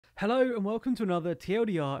Hello and welcome to another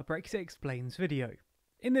TLDR Brexit Explains video.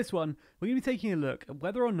 In this one, we're going to be taking a look at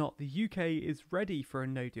whether or not the UK is ready for a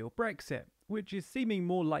no-deal Brexit, which is seeming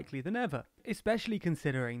more likely than ever, especially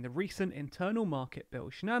considering the recent internal market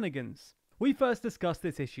bill shenanigans. We first discussed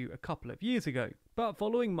this issue a couple of years ago, but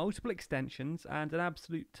following multiple extensions and an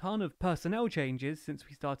absolute ton of personnel changes since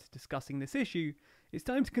we started discussing this issue, it's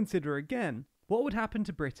time to consider again what would happen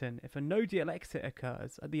to Britain if a no-deal exit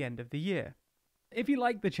occurs at the end of the year. If you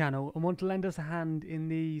like the channel and want to lend us a hand in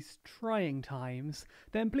these trying times,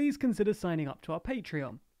 then please consider signing up to our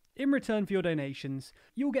Patreon. In return for your donations,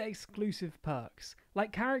 you'll get exclusive perks,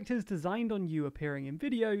 like characters designed on you appearing in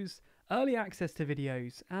videos, early access to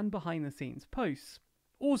videos, and behind the scenes posts.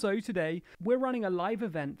 Also today, we're running a live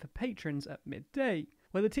event for patrons at midday,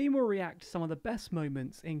 where the team will react to some of the best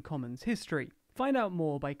moments in Commons history. Find out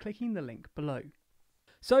more by clicking the link below.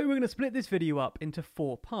 So we're going to split this video up into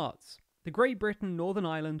 4 parts. The Great Britain-Northern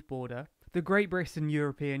Ireland border, the Great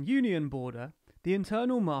Britain-European Union border, the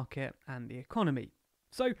internal market, and the economy.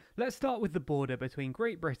 So let's start with the border between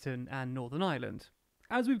Great Britain and Northern Ireland.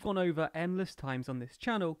 As we've gone over endless times on this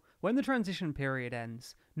channel, when the transition period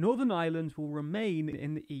ends, Northern Ireland will remain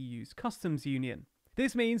in the EU's customs union.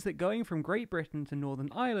 This means that going from Great Britain to Northern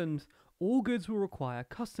Ireland, all goods will require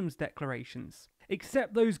customs declarations,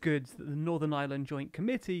 except those goods that the Northern Ireland Joint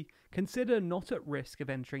Committee consider not at risk of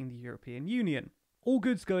entering the European Union. All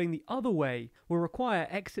goods going the other way will require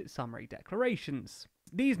exit summary declarations.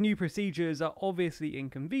 These new procedures are obviously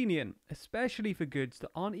inconvenient, especially for goods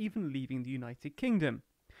that aren't even leaving the United Kingdom.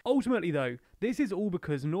 Ultimately though, this is all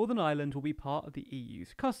because Northern Ireland will be part of the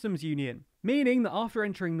EU's customs union, meaning that after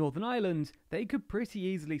entering Northern Ireland, they could pretty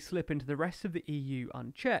easily slip into the rest of the EU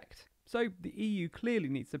unchecked. So the EU clearly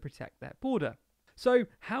needs to protect their border. So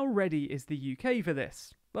how ready is the UK for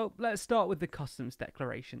this? Well, let's start with the customs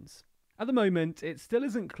declarations. At the moment, it still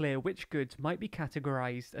isn't clear which goods might be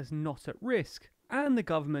categorised as not at risk, and the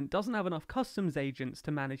government doesn't have enough customs agents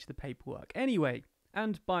to manage the paperwork anyway.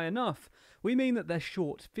 And by enough, we mean that they're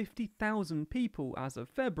short 50,000 people as of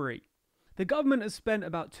February. The government has spent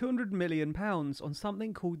about £200 million on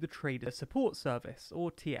something called the Trader Support Service, or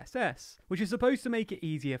TSS, which is supposed to make it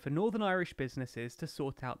easier for Northern Irish businesses to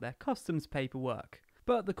sort out their customs paperwork.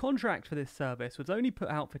 But the contract for this service was only put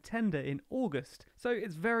out for tender in August, so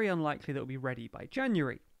it's very unlikely that it will be ready by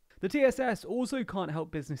January. The TSS also can't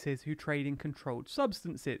help businesses who trade in controlled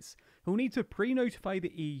substances, who will need to pre-notify the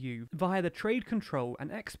EU via the Trade Control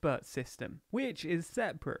and Expert system, which is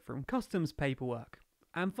separate from customs paperwork.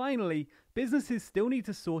 And finally, businesses still need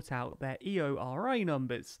to sort out their EORI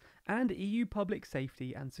numbers and EU public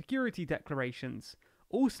safety and security declarations,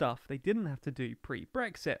 all stuff they didn't have to do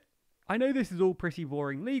pre-Brexit. I know this is all pretty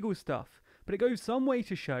boring legal stuff, but it goes some way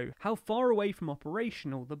to show how far away from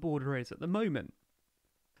operational the border is at the moment.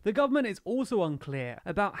 The government is also unclear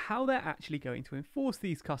about how they're actually going to enforce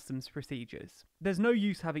these customs procedures. There's no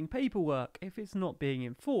use having paperwork if it's not being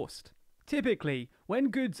enforced. Typically, when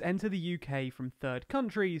goods enter the UK from third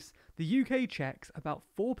countries, the UK checks about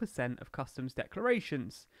 4% of customs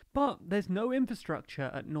declarations, but there's no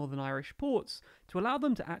infrastructure at Northern Irish ports to allow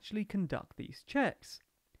them to actually conduct these checks.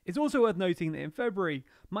 It's also worth noting that in February,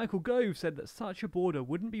 Michael Gove said that such a border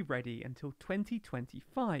wouldn't be ready until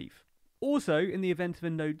 2025. Also, in the event of a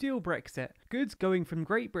no-deal Brexit, goods going from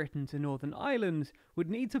Great Britain to Northern Ireland would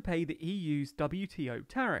need to pay the EU's WTO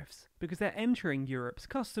tariffs, because they're entering Europe's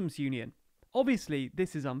customs union. Obviously,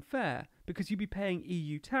 this is unfair, because you'd be paying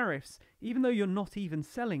EU tariffs even though you're not even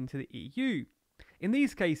selling to the EU. In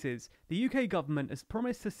these cases, the UK government has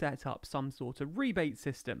promised to set up some sort of rebate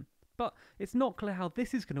system, but it's not clear how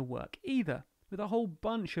this is going to work either, with a whole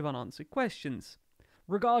bunch of unanswered questions.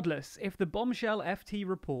 Regardless, if the bombshell FT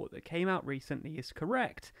report that came out recently is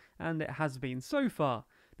correct, and it has been so far,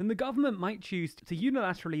 then the government might choose to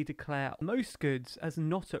unilaterally declare most goods as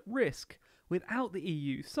not at risk without the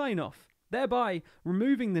EU sign-off, thereby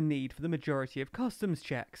removing the need for the majority of customs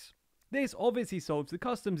checks. This obviously solves the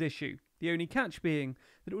customs issue, the only catch being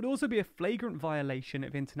that it would also be a flagrant violation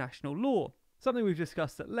of international law, something we've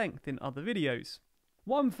discussed at length in other videos.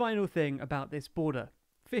 One final thing about this border: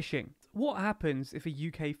 fishing. What happens if a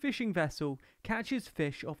UK fishing vessel catches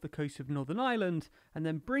fish off the coast of Northern Ireland and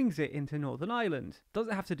then brings it into Northern Ireland? Does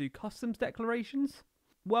it have to do customs declarations?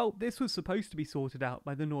 Well, this was supposed to be sorted out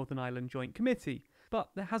by the Northern Ireland Joint Committee, but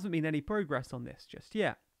there hasn't been any progress on this just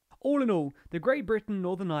yet. All in all, the Great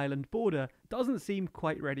Britain-Northern Ireland border doesn't seem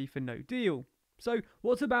quite ready for no deal. So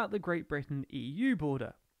what about the Great Britain-EU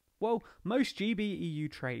border? Well, most GB-EU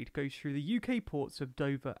trade goes through the UK ports of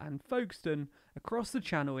Dover and Folkestone across the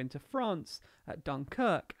Channel into France at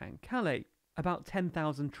Dunkirk and Calais, about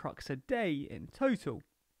 10,000 trucks a day in total.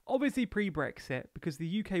 Obviously pre-Brexit, because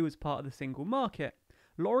the UK was part of the single market,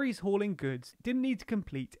 lorries hauling goods didn't need to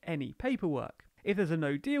complete any paperwork. If there's a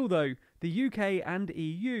no deal though, the UK and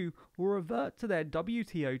EU will revert to their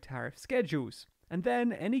WTO tariff schedules, and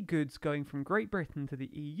then any goods going from Great Britain to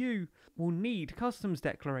the EU will need customs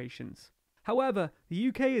declarations. However, the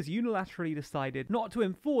UK has unilaterally decided not to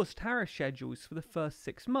enforce tariff schedules for the first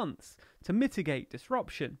 6 months to mitigate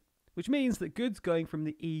disruption, which means that goods going from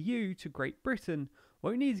the EU to Great Britain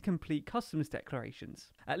won't need to complete customs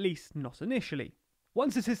declarations, at least not initially.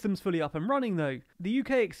 Once the system's fully up and running though, the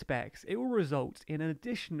UK expects it will result in an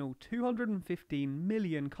additional 215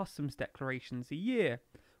 million customs declarations a year,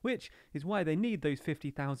 which is why they need those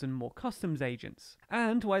 50,000 more customs agents,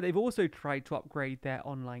 and why they've also tried to upgrade their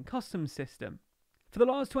online customs system. For the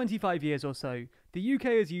last 25 years or so, the UK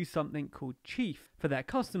has used something called Chief for their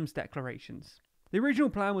customs declarations. The original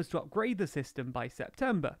plan was to upgrade the system by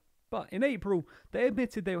September, but in April they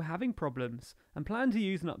admitted they were having problems and planned to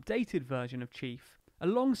use an updated version of Chief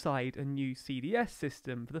alongside a new CDS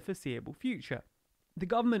system for the foreseeable future. The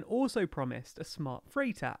government also promised a smart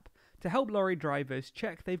freight app to help lorry drivers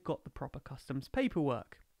check they've got the proper customs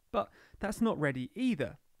paperwork, but that's not ready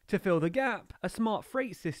either. To fill the gap, a smart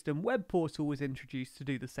freight system web portal was introduced to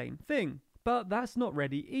do the same thing, but that's not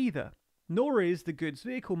ready either. Nor is the goods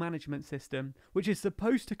vehicle management system, which is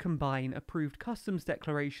supposed to combine approved customs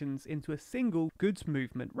declarations into a single goods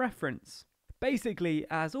movement reference. Basically,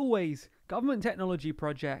 as always, government technology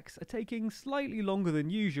projects are taking slightly longer than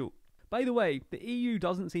usual. By the way, the EU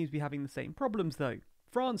doesn't seem to be having the same problems though.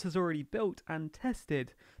 France has already built and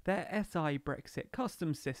tested their SI Brexit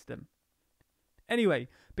customs system. Anyway,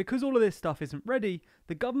 because all of this stuff isn't ready,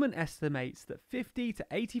 the government estimates that 50 to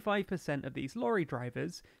 85% of these lorry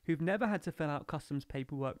drivers who've never had to fill out customs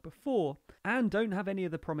paperwork before and don't have any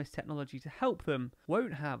of the promised technology to help them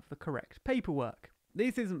won't have the correct paperwork.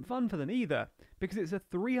 This isn't fun for them either, because it's a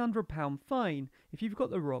 £300 fine if you've got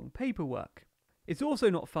the wrong paperwork. It's also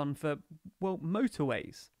not fun for, well,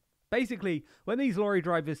 motorways. Basically, when these lorry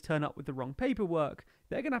drivers turn up with the wrong paperwork,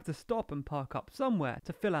 they're going to have to stop and park up somewhere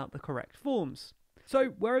to fill out the correct forms. So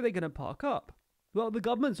where are they going to park up? Well, the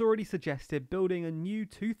government's already suggested building a new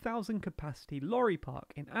 2,000 capacity lorry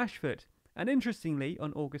park in Ashford. And interestingly,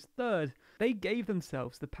 on August 3rd, they gave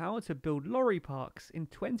themselves the power to build lorry parks in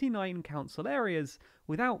 29 council areas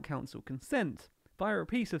without council consent, via a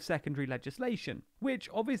piece of secondary legislation, which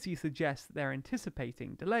obviously suggests that they're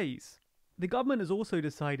anticipating delays. The government has also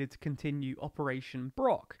decided to continue Operation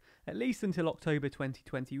Brock, at least until October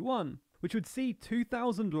 2021, which would see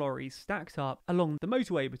 2,000 lorries stacked up along the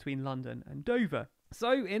motorway between London and Dover.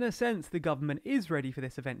 So, in a sense, the government is ready for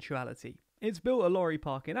this eventuality. It's built a lorry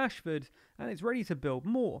park in Ashford, and it's ready to build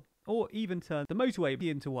more, or even turn the motorway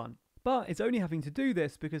into one. But it's only having to do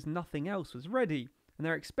this because nothing else was ready, and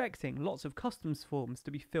they're expecting lots of customs forms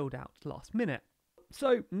to be filled out last minute.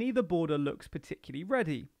 So, neither border looks particularly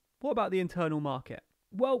ready. What about the internal market?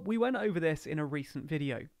 Well, we went over this in a recent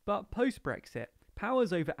video, but post-Brexit,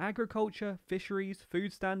 powers over agriculture, fisheries,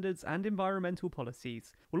 food standards and environmental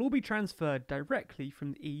policies will all be transferred directly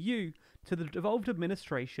from the EU to the devolved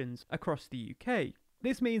administrations across the UK.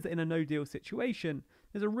 This means that in a no-deal situation,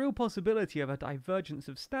 there's a real possibility of a divergence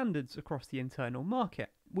of standards across the internal market,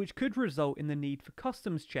 which could result in the need for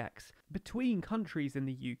customs checks between countries in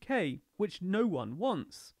the UK, which no one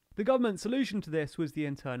wants. The government's solution to this was the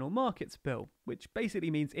Internal Markets Bill, which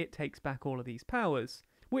basically means it takes back all of these powers,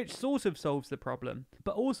 which sort of solves the problem,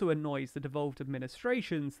 but also annoys the devolved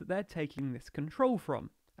administrations that they're taking this control from,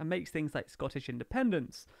 and makes things like Scottish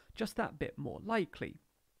independence just that bit more likely.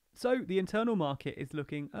 So the internal market is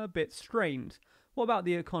looking a bit strained. What about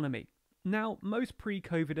the economy? Now, most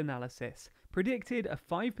pre-COVID analysis predicted a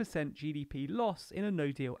 5% GDP loss in a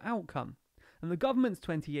no-deal outcome, and the government's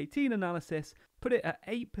 2018 analysis put it at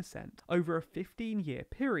 8% over a 15-year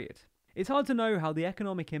period. It's hard to know how the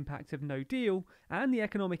economic impact of no deal and the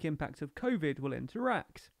economic impact of COVID will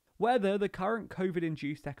interact, whether the current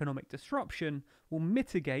COVID-induced economic disruption will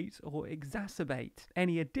mitigate or exacerbate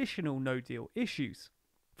any additional no deal issues.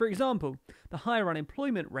 For example, the higher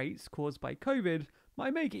unemployment rates caused by COVID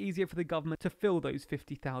might make it easier for the government to fill those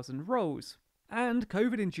 50,000 roles, and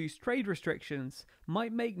COVID-induced trade restrictions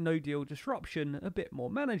might make no deal disruption a bit more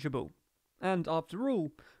manageable. And after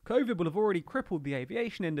all, COVID will have already crippled the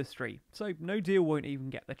aviation industry, so no deal won't even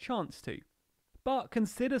get the chance to. But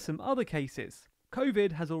consider some other cases.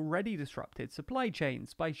 COVID has already disrupted supply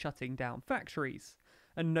chains by shutting down factories,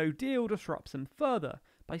 and no deal disrupts them further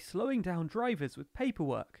by slowing down drivers with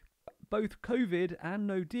paperwork. Both COVID and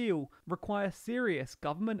no deal require serious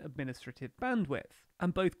government administrative bandwidth,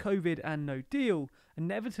 and both COVID and no deal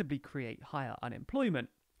inevitably create higher unemployment.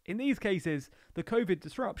 In these cases, the COVID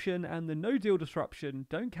disruption and the no-deal disruption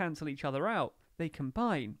don't cancel each other out, they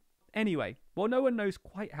combine. Anyway, while no one knows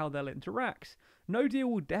quite how they'll interact, no deal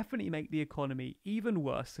will definitely make the economy even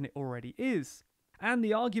worse than it already is. And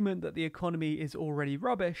the argument that the economy is already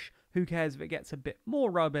rubbish, who cares if it gets a bit more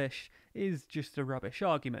rubbish, is just a rubbish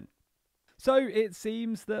argument. So it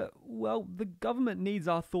seems that, well, the government needs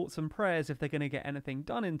our thoughts and prayers if they're going to get anything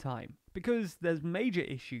done in time, because there's major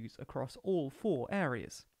issues across all 4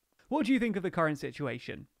 areas. What do you think of the current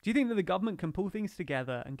situation? Do you think that the government can pull things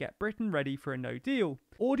together and get Britain ready for a no deal?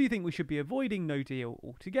 Or do you think we should be avoiding no deal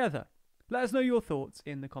altogether? Let us know your thoughts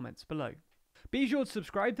in the comments below. Be sure to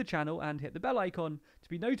subscribe to the channel and hit the bell icon to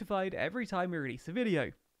be notified every time we release a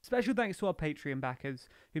video. Special thanks to our Patreon backers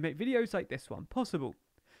who make videos like this one possible.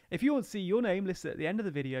 If you want to see your name listed at the end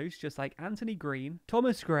of the videos, just like Anthony Green,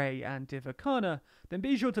 Thomas Gray and Divakana, then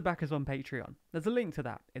be sure to back us on Patreon. There's a link to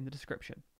that in the description.